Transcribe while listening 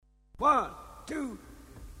One, two,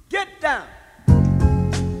 get down.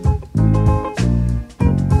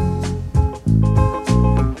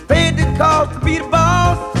 Paid the cost to be the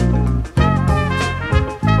boss.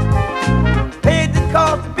 Paid the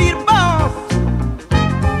cost to be the boss.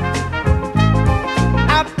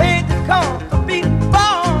 I paid the cost to be the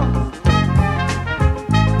boss.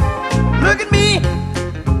 Look at me.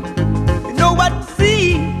 You know what to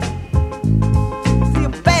see. See a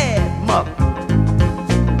bad mother.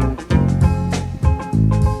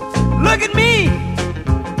 Look at me.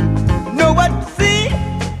 You know what to see.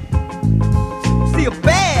 See a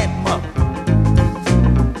bad mother.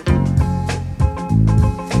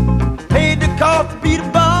 Paid the cost to be the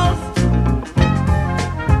boss.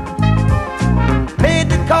 Paid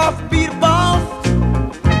the cost to be the boss.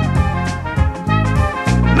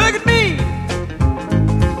 Look at me.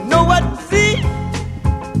 Know what to see?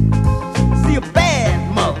 See a bad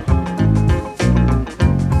mother.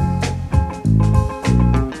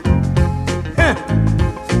 Huh.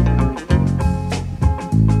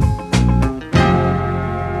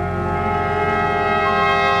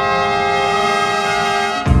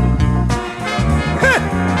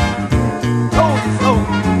 Told you so.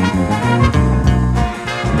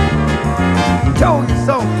 Told you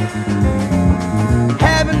so.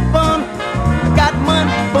 Having fun, got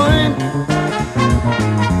money fun.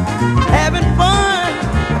 Having fun,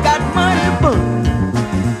 got money fun.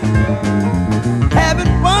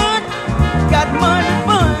 Having fun, got money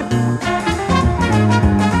fun.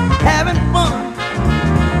 Having fun,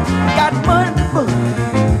 got money fun.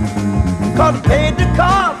 'Cause paid the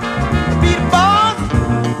cost to be the boss.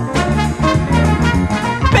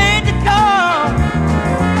 Paid the cost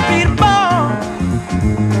to be the boss.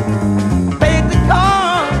 Paid the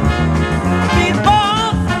cost to be the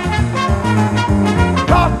boss.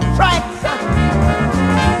 Cross the tracks,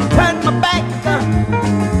 turn my back.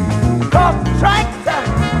 Cross the tracks,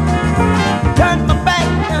 turn my back.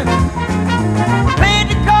 Paid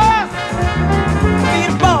the cost to be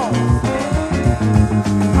the boss.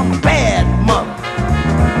 I'm a bad mother.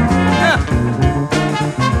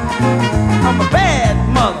 I'm a bad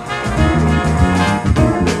mother.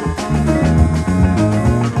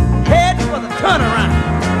 Heading for the turnaround.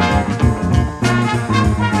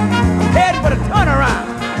 Heading for the turnaround.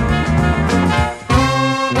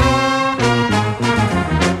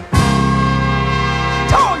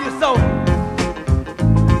 Told you so.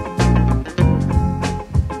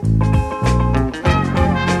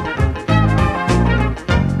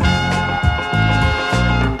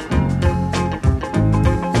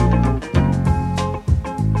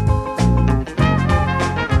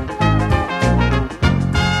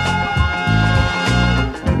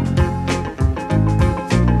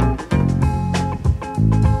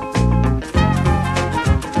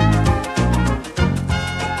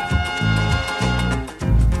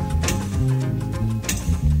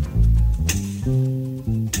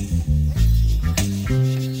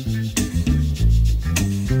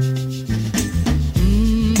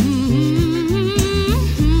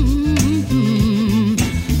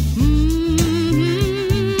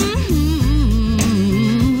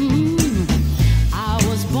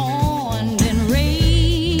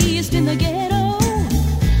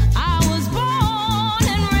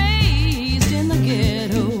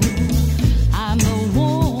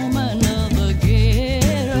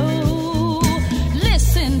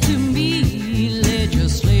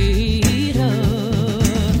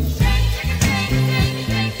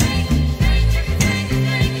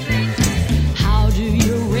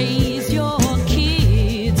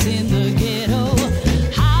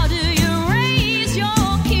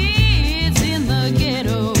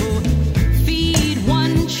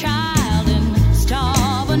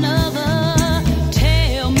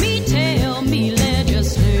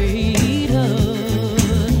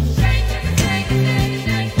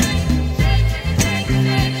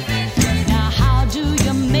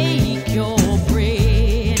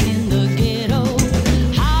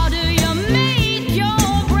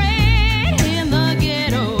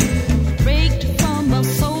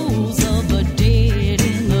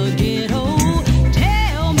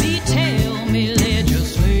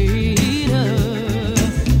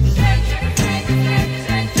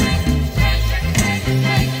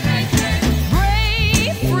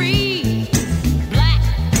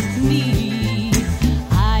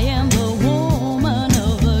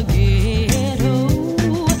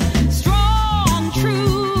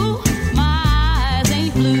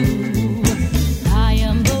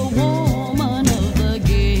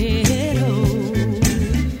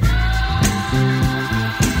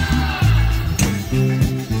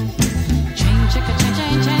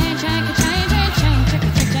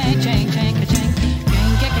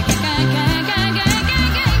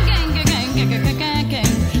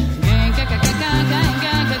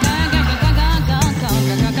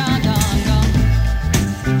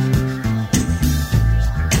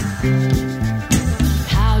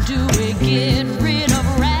 How do we get rid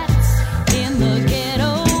of rats in the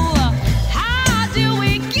ghetto? How do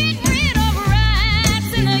we get rid of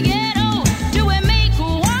rats in the ghetto? Do we make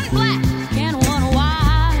one black and one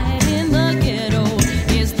white in the ghetto?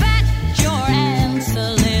 Is that your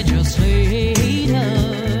answer, legislator?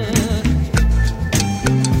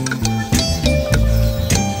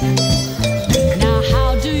 Now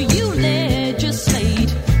how do you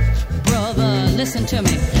legislate? Brother, listen to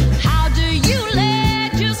me. How do you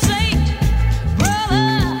legislate?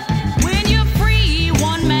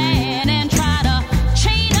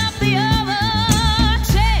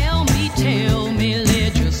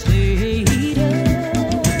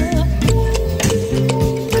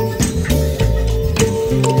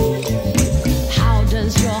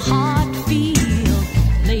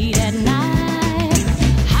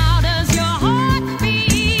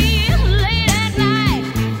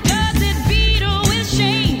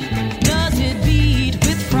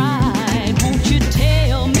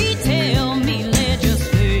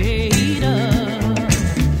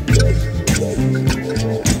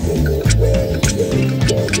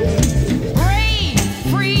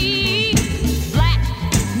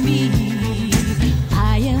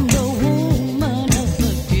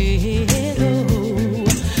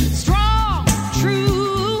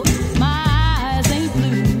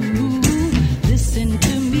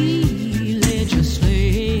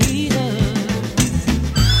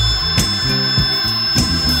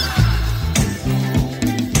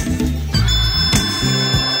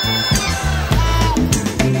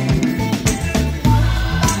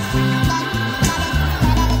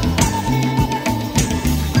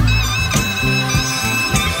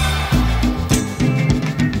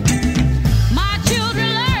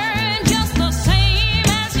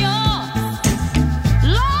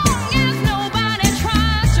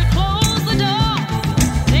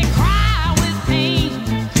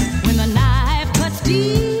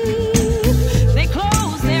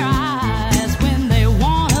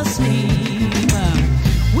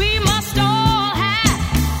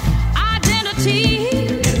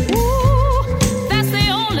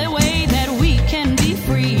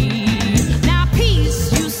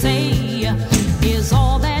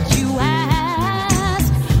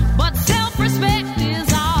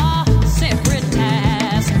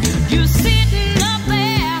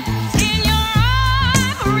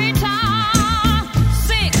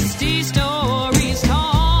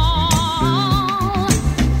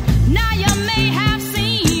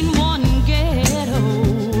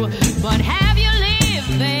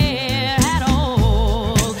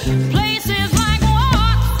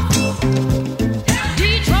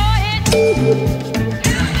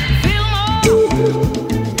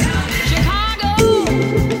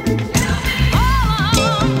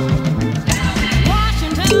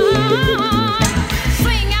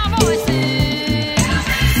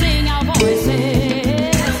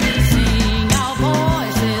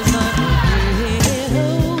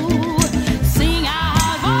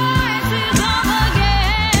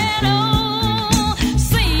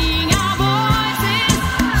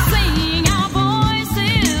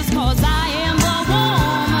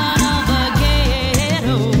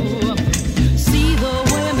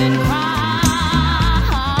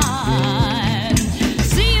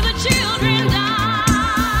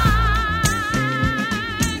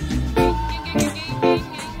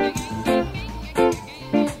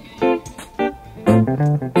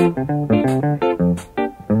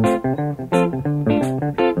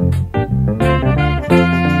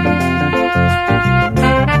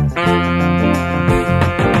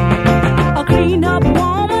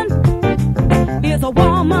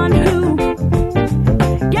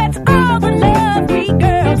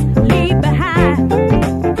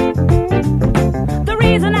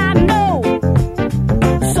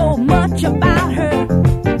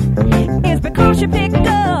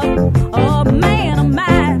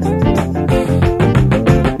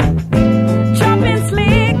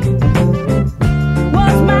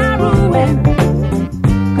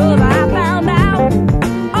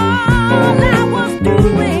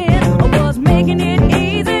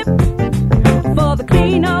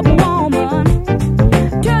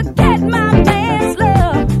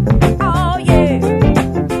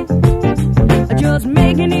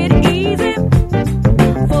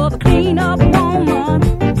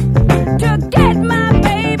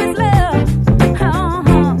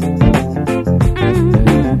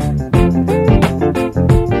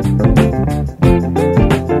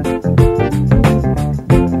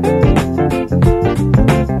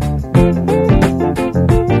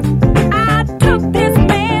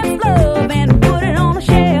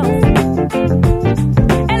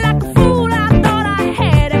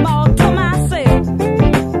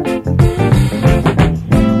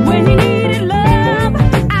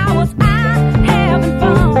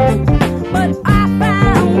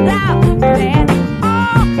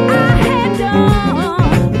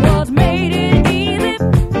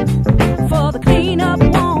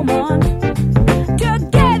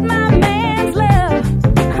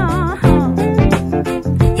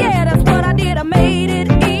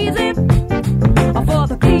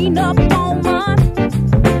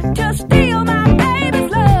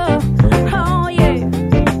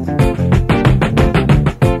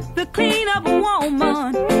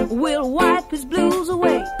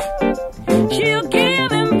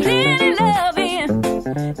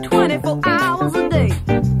 24 hours a day.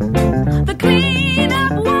 The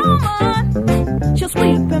clean-up woman, she'll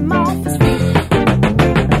sweep him off his feet.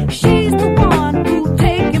 She's the one who'll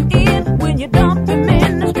take him in when you dump him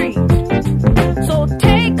in the street. So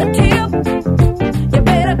take a tip, you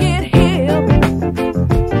better get hip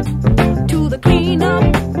to the clean-up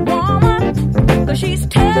woman, 'cause she's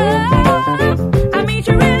tough. I mean,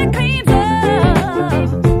 she really cleans up.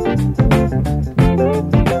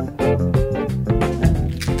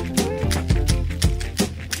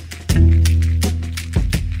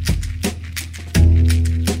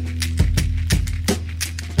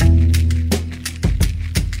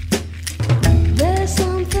 There's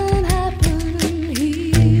something happening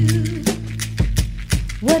here.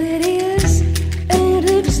 What it is ain't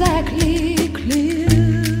exactly clear.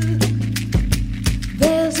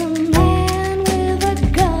 There's a man with a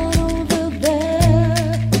gun over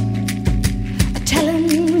there telling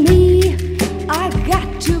me I got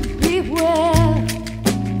to beware.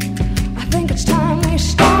 I think it's time we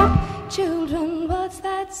stop. Children, what's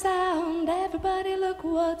that sound? Everybody look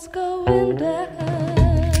what's going down.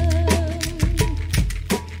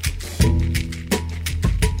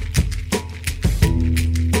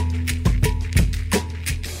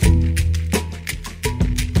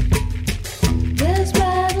 There's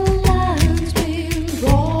battle lines being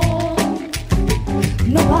drawn.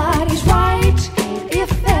 Nobody's right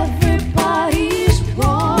if everybody's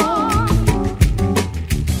wrong.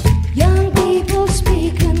 Young people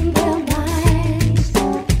speaking their minds,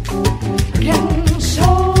 getting so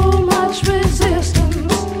much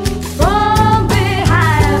resistance from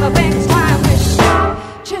behind. I think it's time we stop.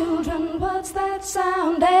 Children, what's that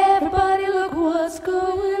sound? Everybody look what's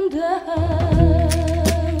going down.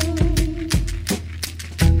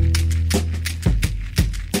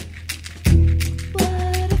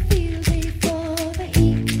 What a field day for the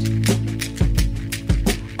heat.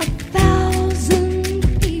 1,000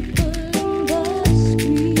 people in the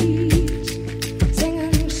streets,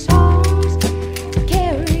 singing songs,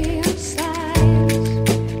 carrying signs,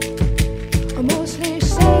 mostly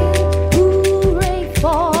saying hooray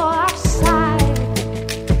for our side.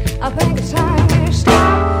 I think it's time we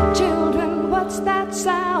stop. Children, what's that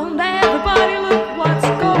sound? Everybody look what's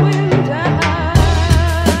going down.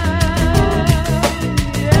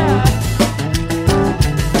 Yeah.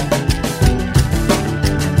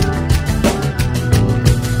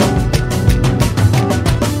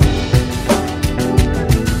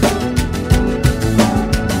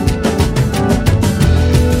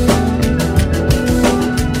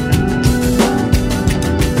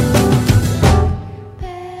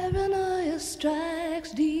 Paranoia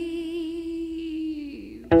strikes deep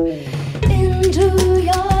into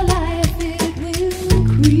your life. It will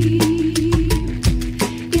creep.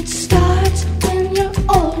 It starts when you're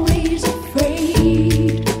always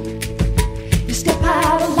afraid. You step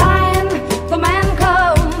out of line, the man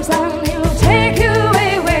comes and he'll take you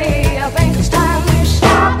away. I think it's time we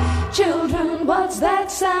stop. Children, what's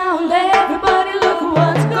that sound? Everybody look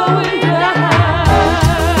what's going down.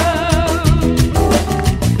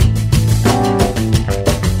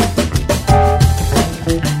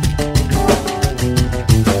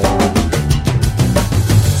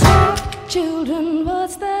 Stop, children,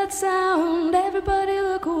 what's that sound? Everybody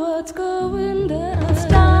look what's going down.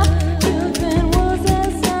 Stop, children, what's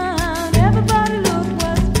that sound? Everybody look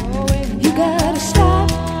what's going down. You gotta stop,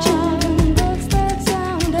 children, what's that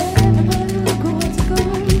sound? Everybody look what's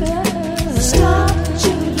going down. Stop,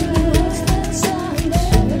 children, what's that sound?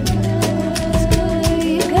 Everybody,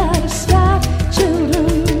 you gotta stop, children.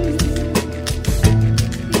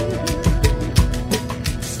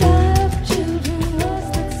 Stop, children, what's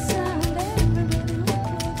that sound? Everybody look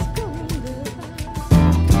what's going down.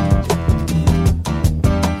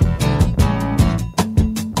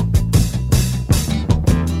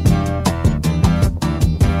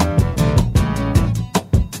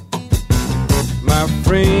 My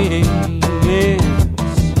friends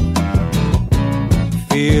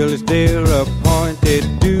feel it's their appointed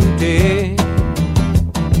duty.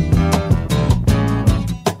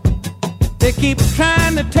 They keep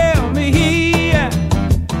trying to tell me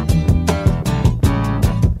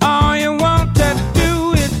all you want to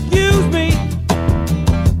do is use me.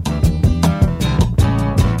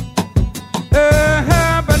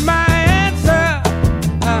 But my answer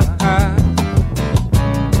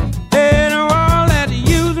ain't all that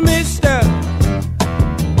use me stuff.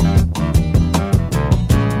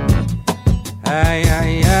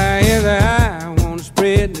 I want to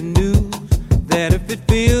spread the news that if it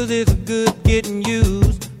feels it's good getting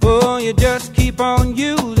used, oh, you just keep on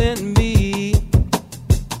using me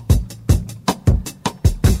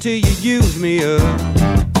until you use me up.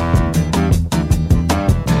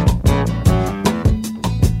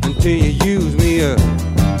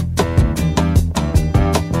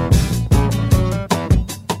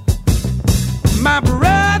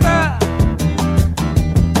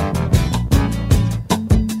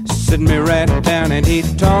 sit me right down and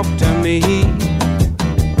he'd talk to me.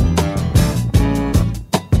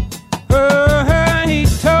 Oh, he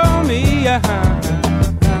told me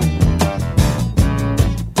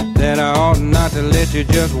that I ought not to let you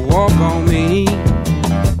just walk on me.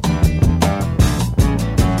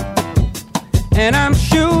 And I'm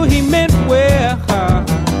sure he meant well.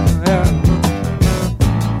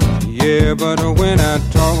 Yeah, but when our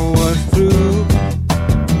talk was through,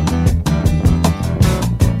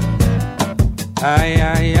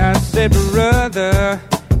 I said, brother,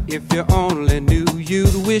 if you only knew,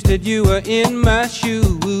 you'd wish that you were in my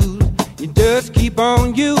shoes. You just keep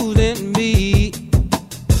on using me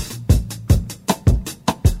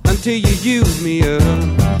until you use me up.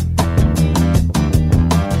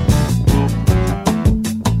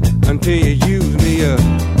 Until you use me up.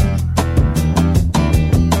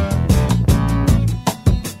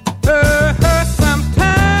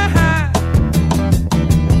 Sometimes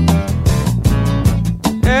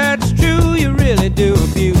that's true, you really do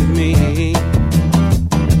abuse me.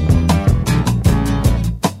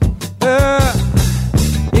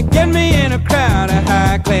 You get me in a crowd of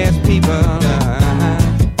high-class people,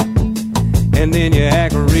 and then you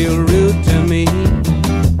act real rude to me.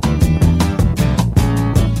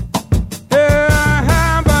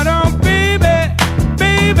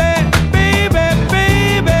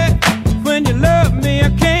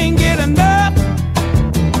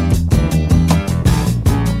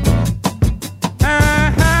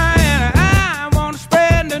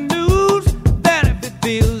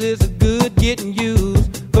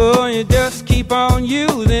 On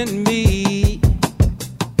using me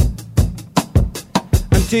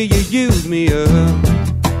until you use me up,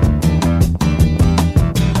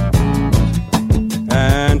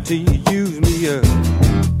 until you use me up.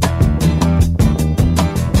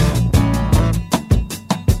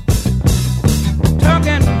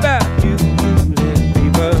 Talking about you using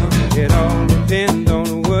people, it all depends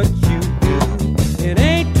on what you do. It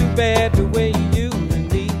ain't too bad the way you using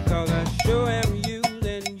me, 'cause I sure am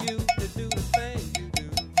using you to do the thing you do.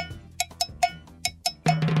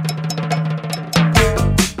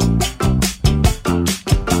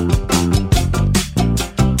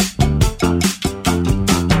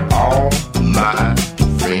 All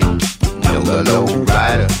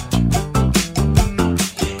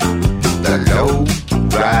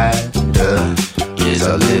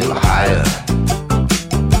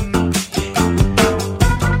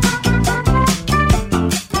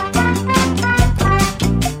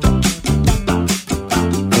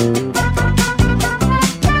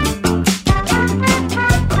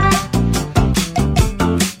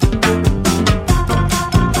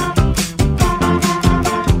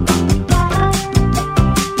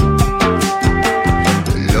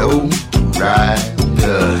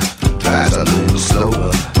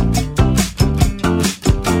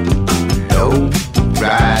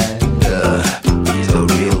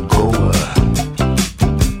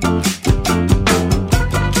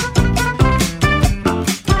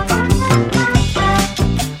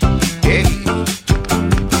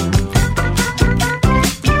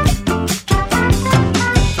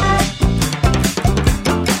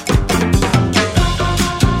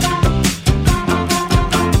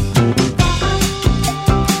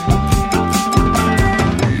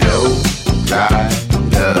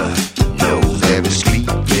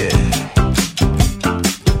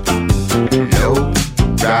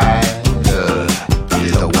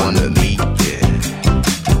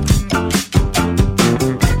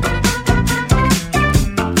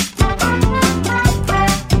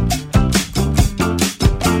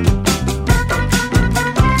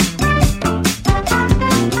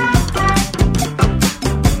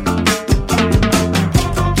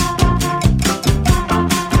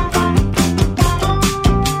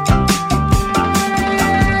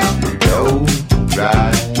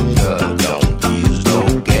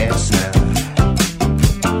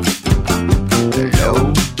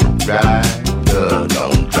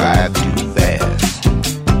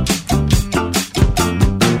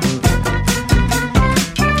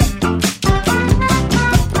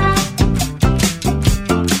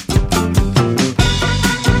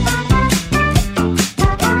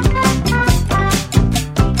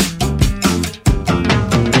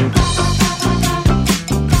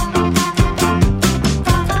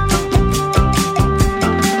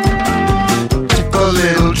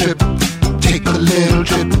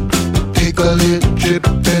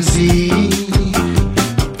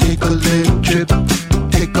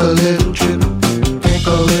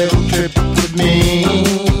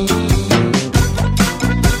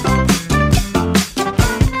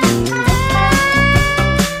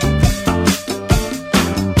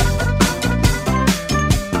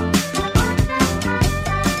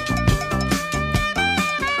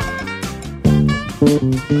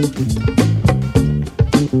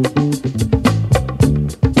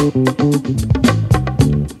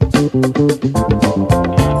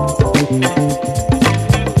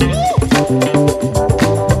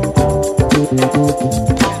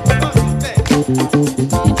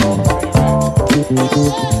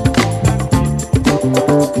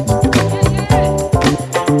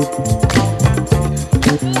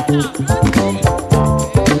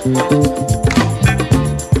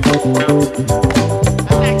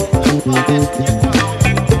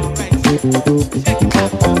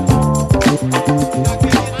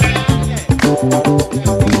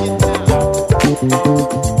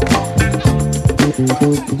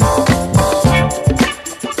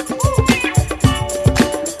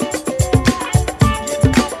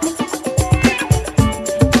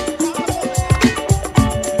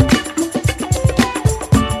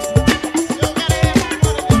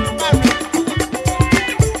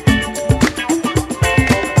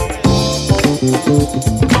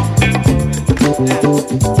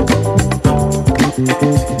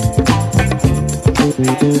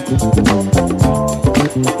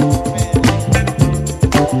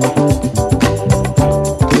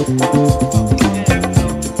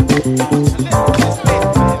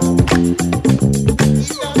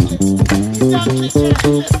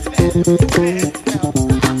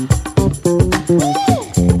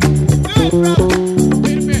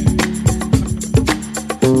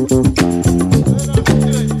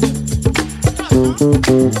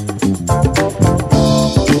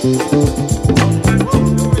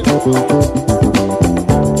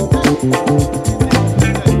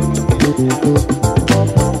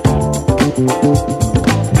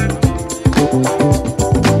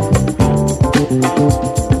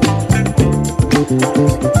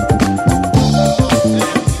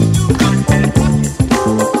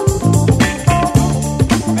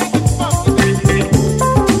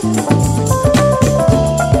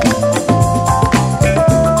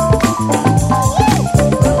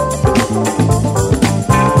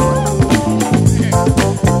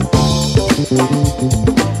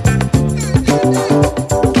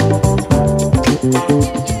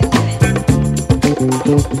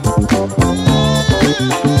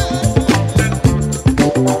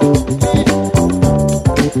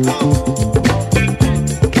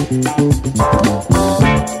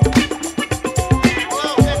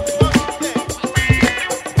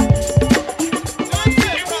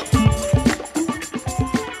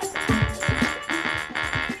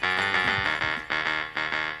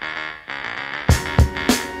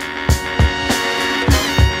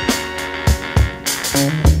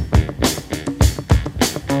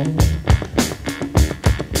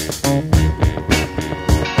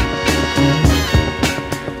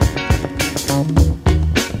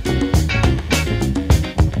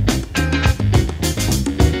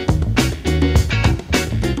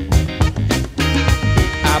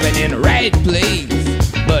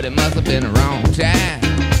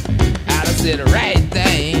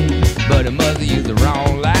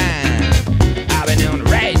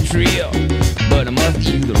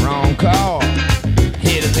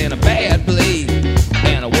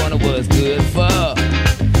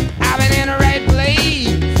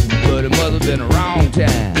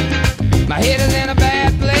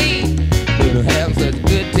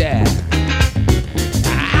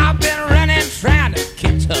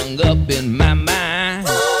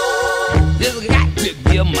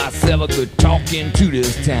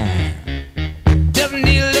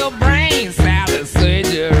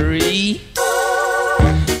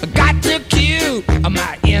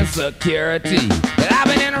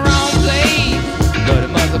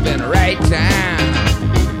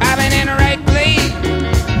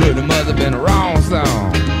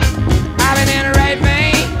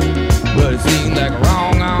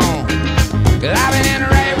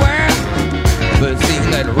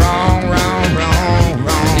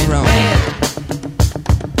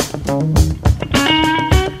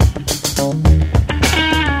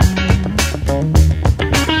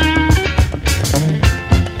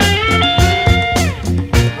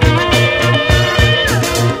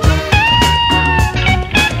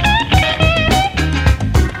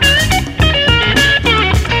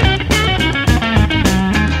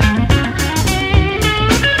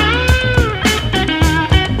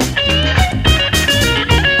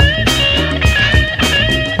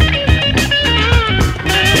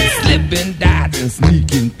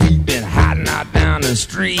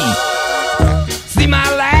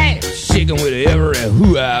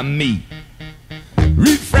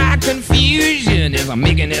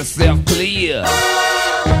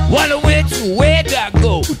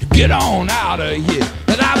Get on out of here,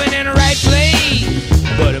 'cause I've been in the right place,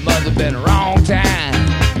 but it must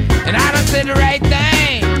did the right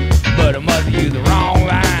thing, but I must have used the wrong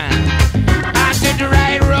line. I took the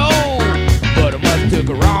right road, but I must have took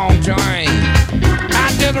a wrong turn.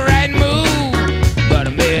 I took a right move, but I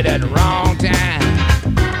made it at the wrong time.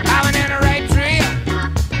 I went in the right trip,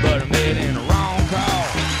 but I made it in the wrong call.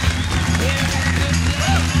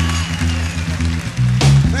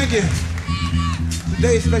 Thank you.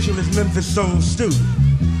 Today's special is Memphis Soul Stew.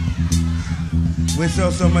 We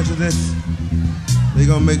sell so much of this, we're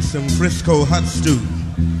gonna make some Frisco hot stew.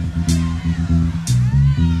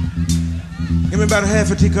 Give me about a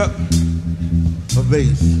half a teacup of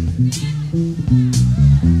bass.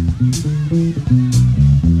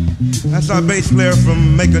 That's our bass player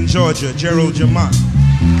from Macon, Georgia, Gerald Jamont.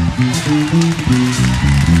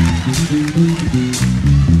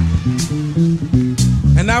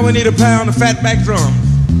 And now we need a pound of fatback drums.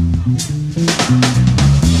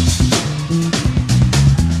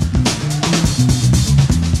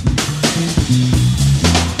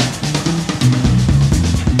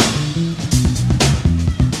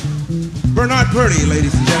 Bernard Purdy,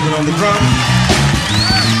 ladies and gentlemen, on the drums.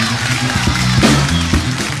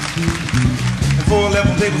 And 4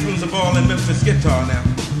 level tablespoons of all in Memphis guitar now.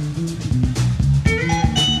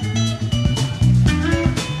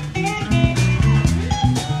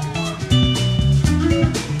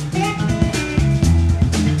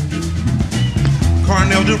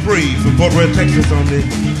 Carnell Dupree from Fort Worth, Texas on the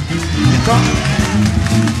guitar.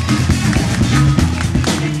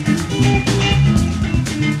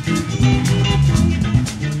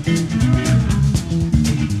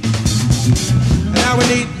 Now we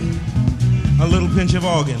need a little pinch of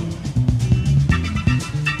organ.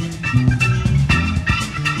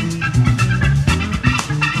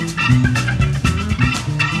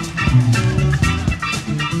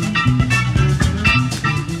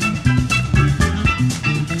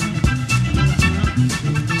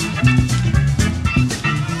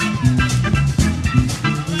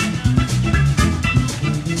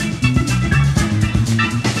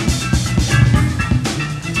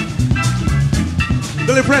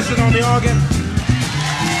 Billy Preston on the organ.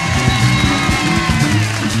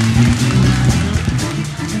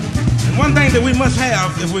 And one thing that we must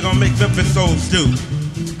have if we're gonna make Memphis Soul Stew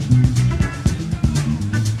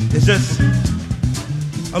is just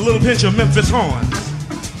a little pinch of Memphis horns.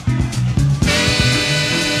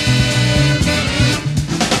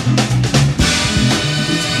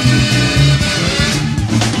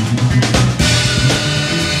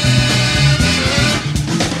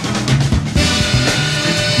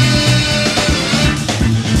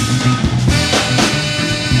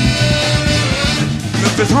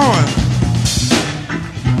 Memphis horns.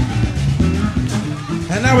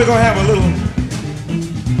 And now we're gonna have a little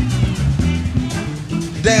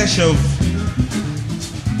dash of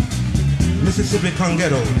Mississippi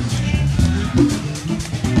congettos.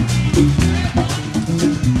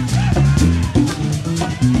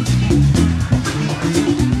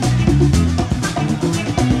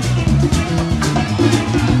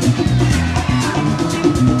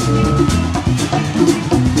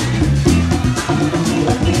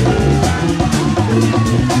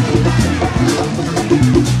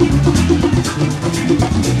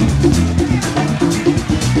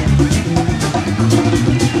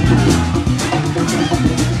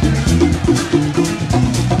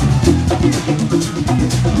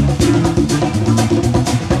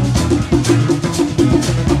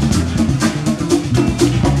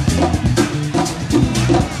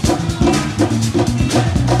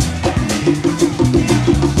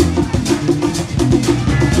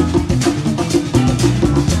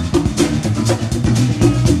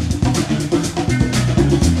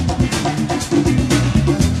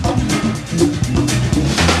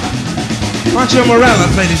 Pancho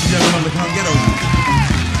Morales, ladies and gentlemen, the congetto.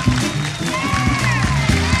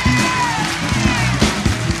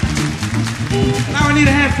 Now I need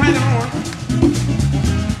a half pint of horn.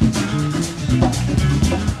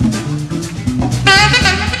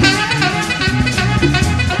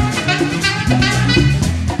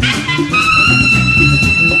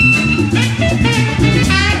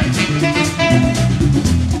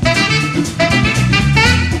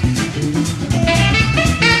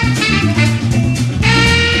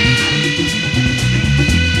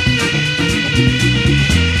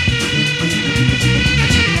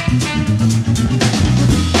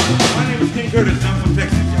 Curtis, I'm from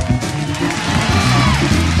Texas, y'all.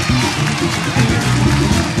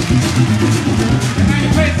 And now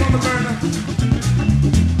your face on the burner.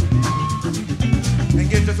 And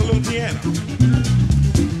get just a little piano.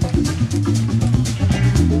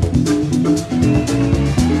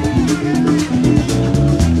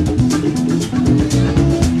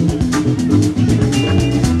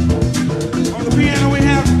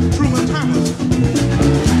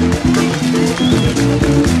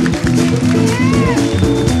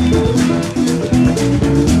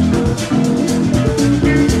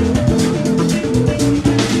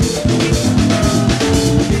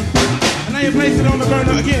 Now you place it on the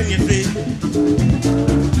burner again, you see.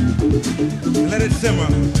 And let it simmer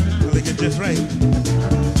until it gets just right.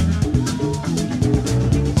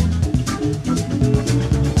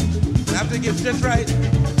 And after it gets just right,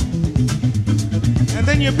 and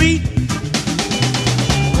then you beat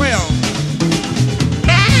well.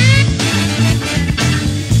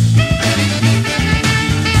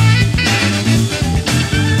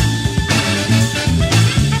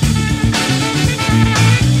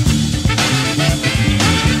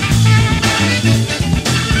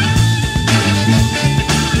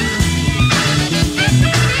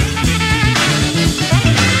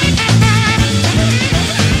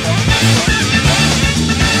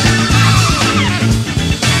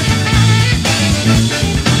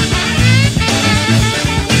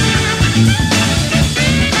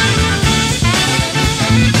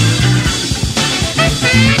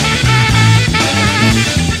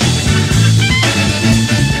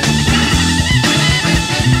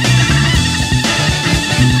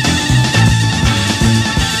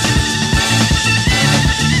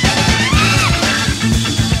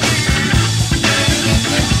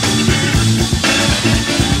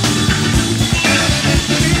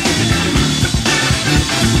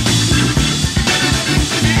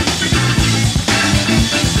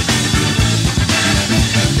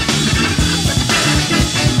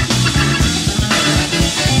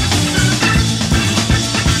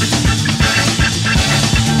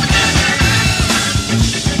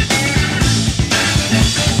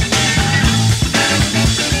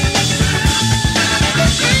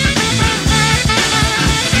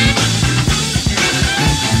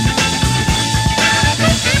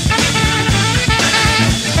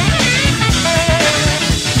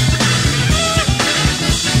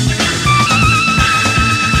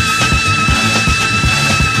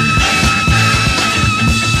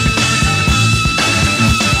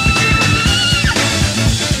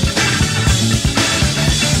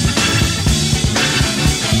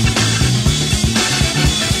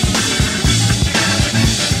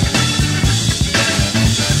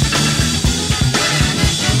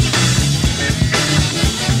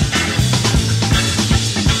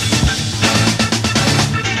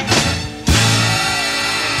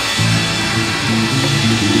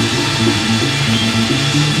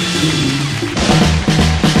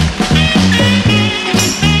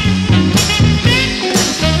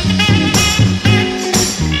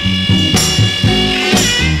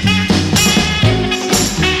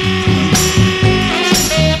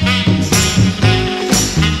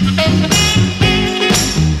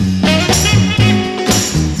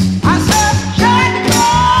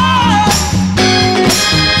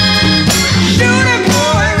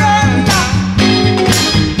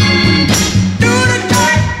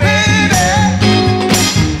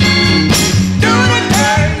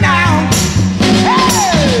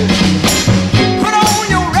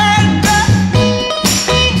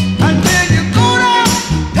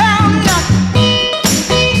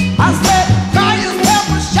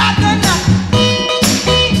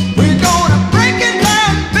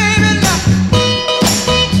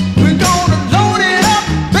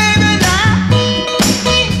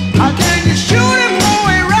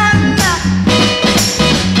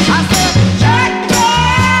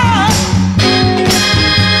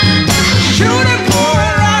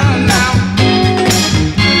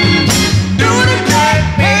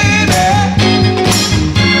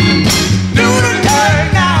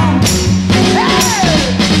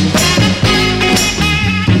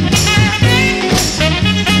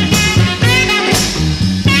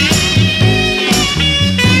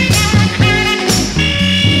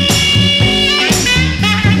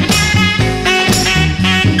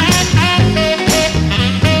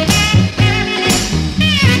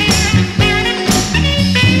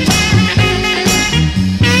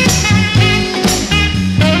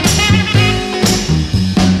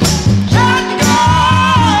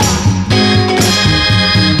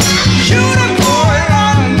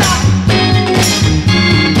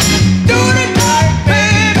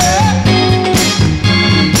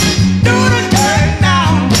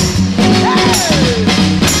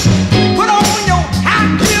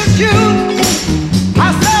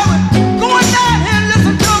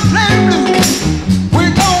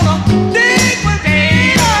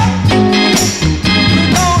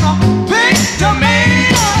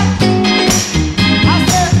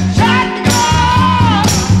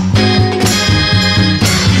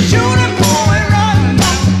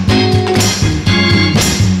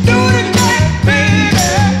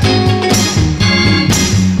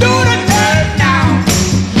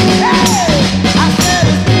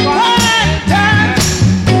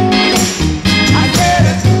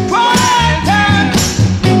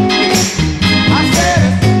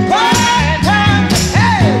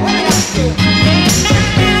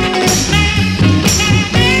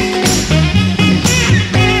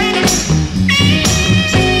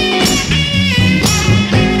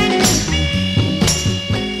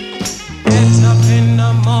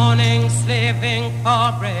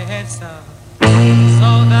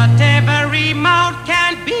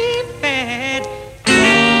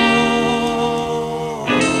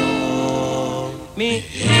 me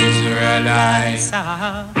Israelites.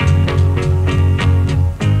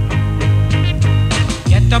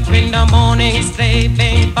 Get up in the morning,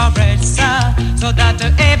 slaving for bread, sir, so that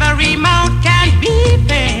every mouth can be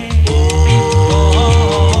fed. Oh,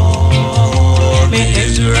 me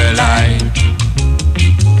Israelite.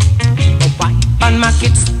 My wife and my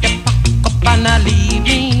kids, they pack up and leave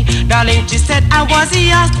me. Darling, she said I was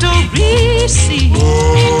yours to receive.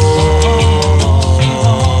 Oh,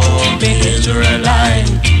 me Israelite.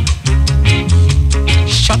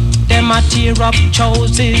 Shut them a tear up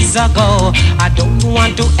choices ago. I don't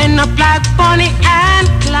want to end up like Bonnie and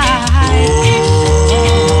Clyde.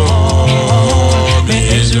 Oh, me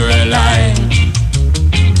Israelite.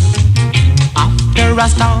 After a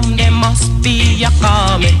storm, there must be a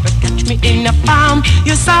calm. If you catch me in a palm,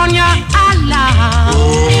 you sound your alarm.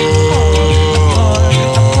 Oh,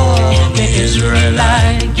 me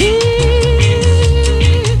Israelite.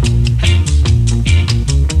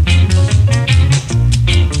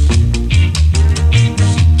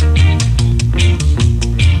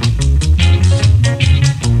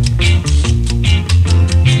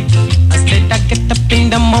 In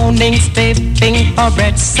the morning, stepping for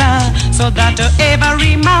bread, sir, so that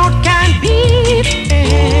every mouth can be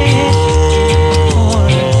fed. Oh,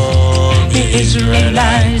 the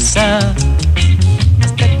Israelites, sir. I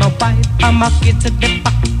said my wife and my kids at the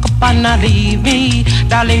back up and leave me.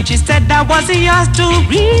 Darling, she said I was yours to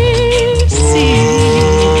receive.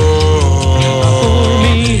 Oh,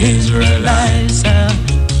 me Israelites, sir.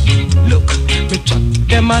 Look, we chuck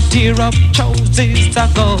them a tear up choices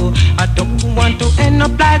ago. I don't want to end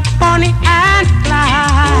up like Bonnie and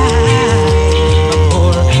Clyde.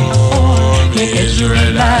 The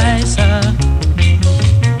Israelites.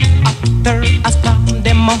 After a storm,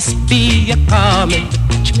 there must be a calm. If you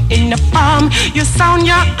touch me in the palm, you sound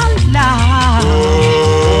your alarm.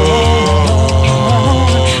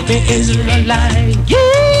 The Israelites.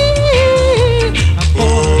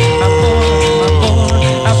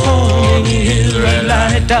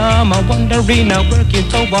 Israelite, I'm wondering, I'm working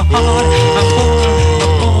so hard.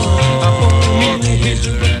 Me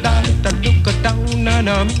Israelite, look down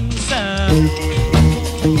on me, sir.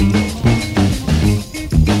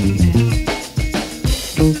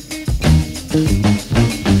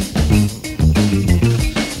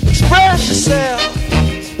 Express yourself.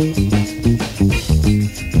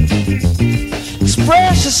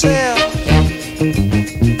 Express yourself.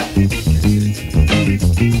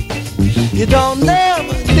 You don't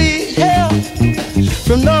never need help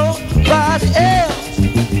from nobody else.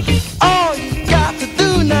 All you got to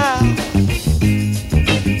do now,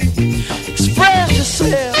 express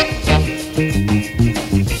yourself.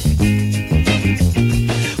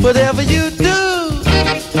 Whatever you do,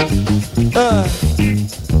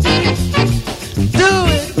 do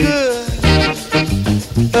it good.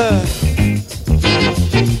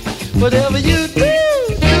 Whatever you do,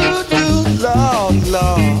 Lord,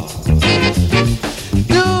 Lord.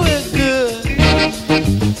 Do it good.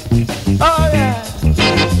 Oh yeah.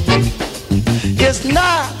 It's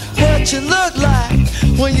not what you look like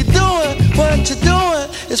when you're doing what you're doing.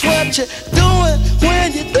 It's what you're doing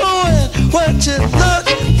when you're doing what you look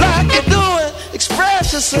like you're doing.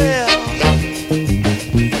 Express yourself.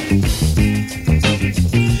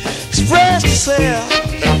 Express yourself.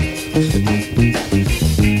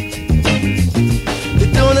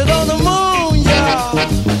 You're doing it on the moon, y'all.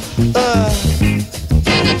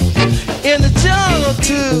 In the jungle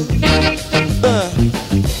too.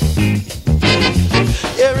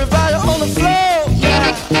 Everybody on the floor now,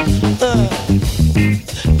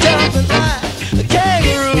 jumping like a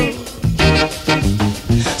kangaroo.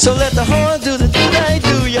 So let the horn do the do they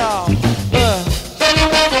do, y'all.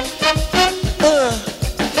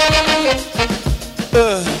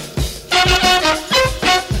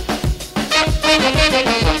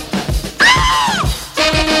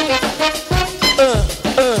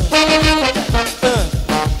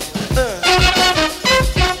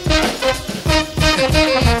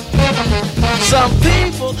 Some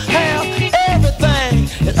people have everything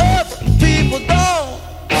and other people don't.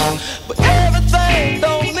 But everything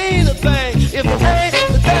don't mean a thing if it ain't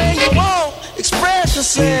the thing you want. Express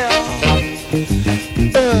yourself.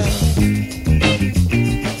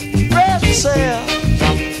 Express yourself.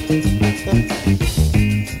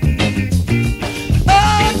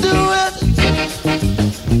 Oh, do it.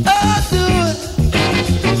 Oh, do it.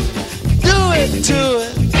 Do it to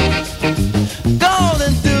it. Go on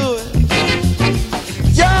and do it.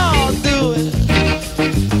 Y'all do it.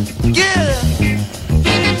 Get it.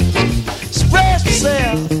 Express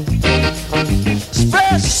yourself.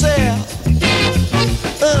 Express yourself.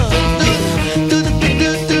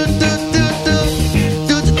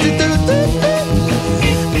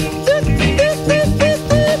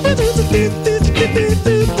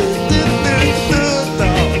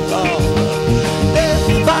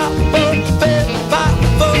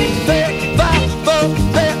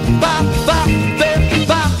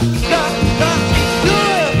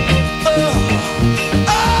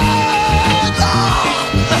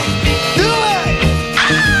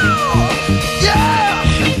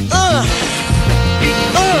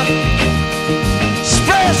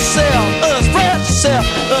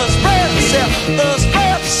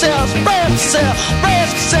 spread yourself, spread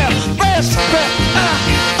yourself, spread yourself.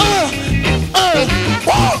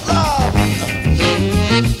 Whoa, Lord.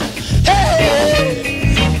 Hey,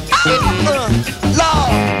 Lord.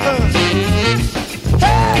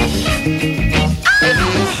 Hey,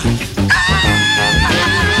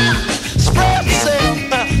 spread yourself,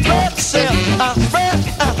 spread yourself, spread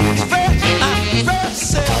yourself,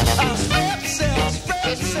 spread yourself,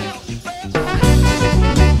 spread yourself.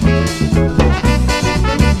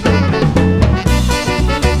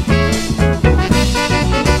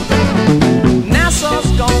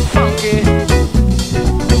 Nassau's gone funky,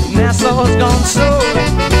 Nassau's gone soul.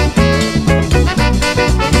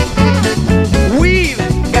 We've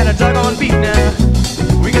got a doggone beat now,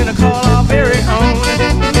 we're gonna call our very own.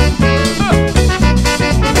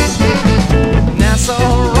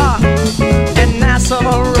 Nassau rock and Nassau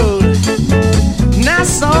roll.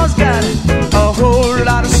 Nassau's got a whole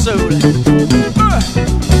lot of soul.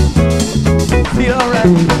 Feel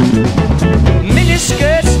alright. Mini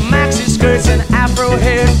skirts, maxi skirts, and afro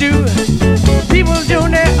hairdo. People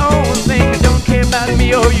doing their own thing, don't care about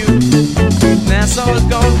me or you. Nassau's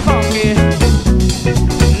gone funky,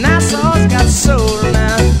 Nassau's got soul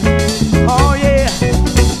now. Oh yeah,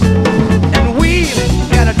 and we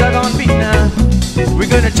got a doggone beat now, we're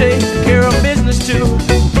gonna take care of business too.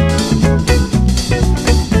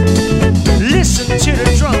 Listen to the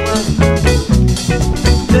drummer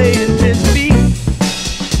playing his beat.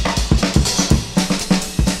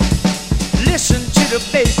 Listen to the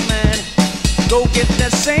bass man, go get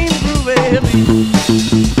that same groove beat.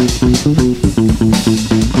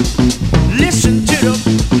 Listen to the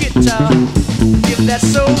guitar, give that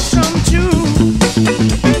soul some tune.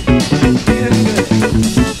 Feeling good.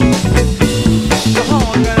 The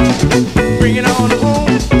horn gun, bring it on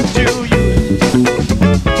home to you.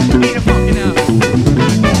 Ain't it funky now?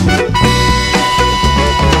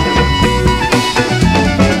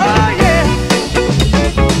 Oh yeah,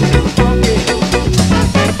 funky,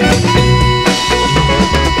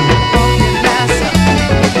 funky Nassau.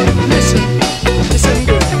 Listen, listen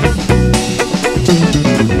good.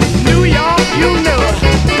 New York, you know,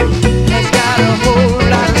 has got a whole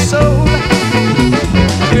lot of soul.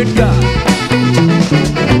 Good God.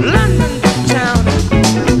 London town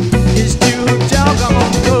is too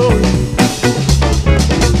doggone cold.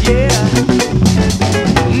 Yeah.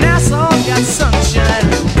 Nassau got sunshine,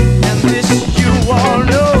 and this you all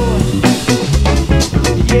know.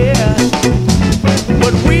 Yeah.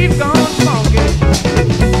 But we've gone funky,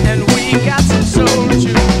 and we got some soul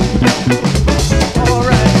too.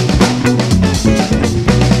 Alright.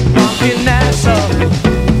 Funky Nassau,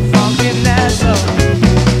 funky Nassau,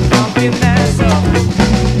 funky Nassau,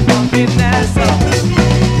 funky Nassau,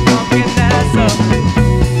 funky Nassau,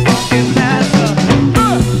 funky Nassau,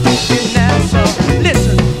 funky Nassau.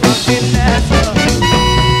 Listen, funky Nassau,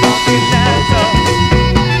 funky Nassau,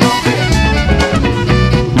 funky.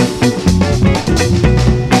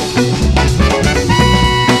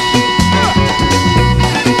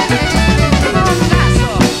 Come on,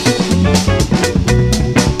 Nassau.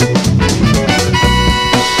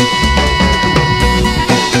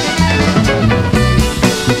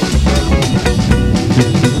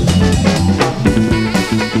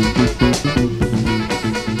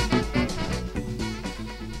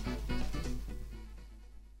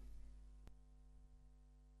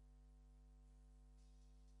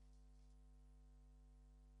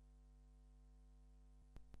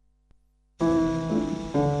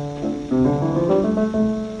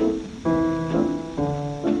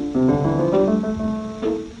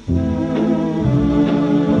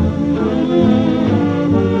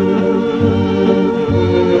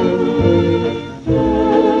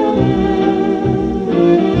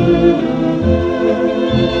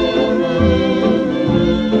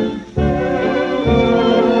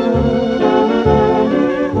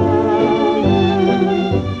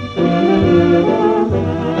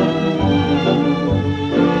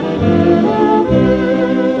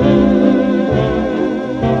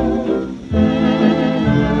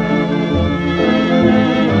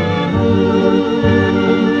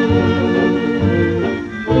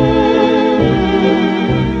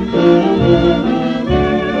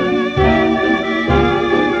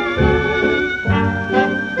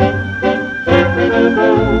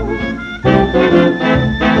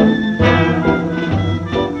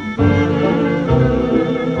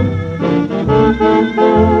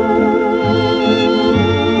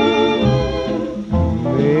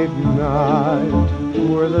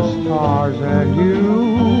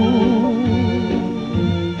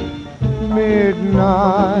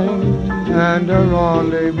 and a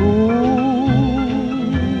rendezvous.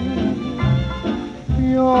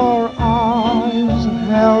 Your eyes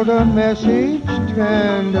held a message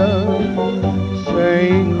tender,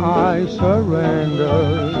 saying I surrender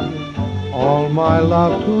all my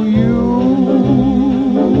love to you.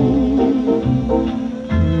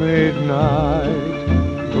 Midnight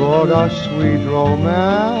brought us sweet romance.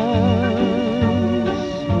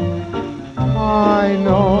 I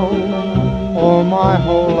know all my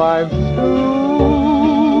whole life through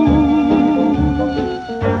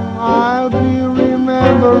I'll be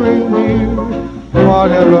remembering you,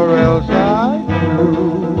 whatever else I do.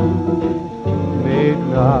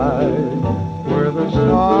 Midnight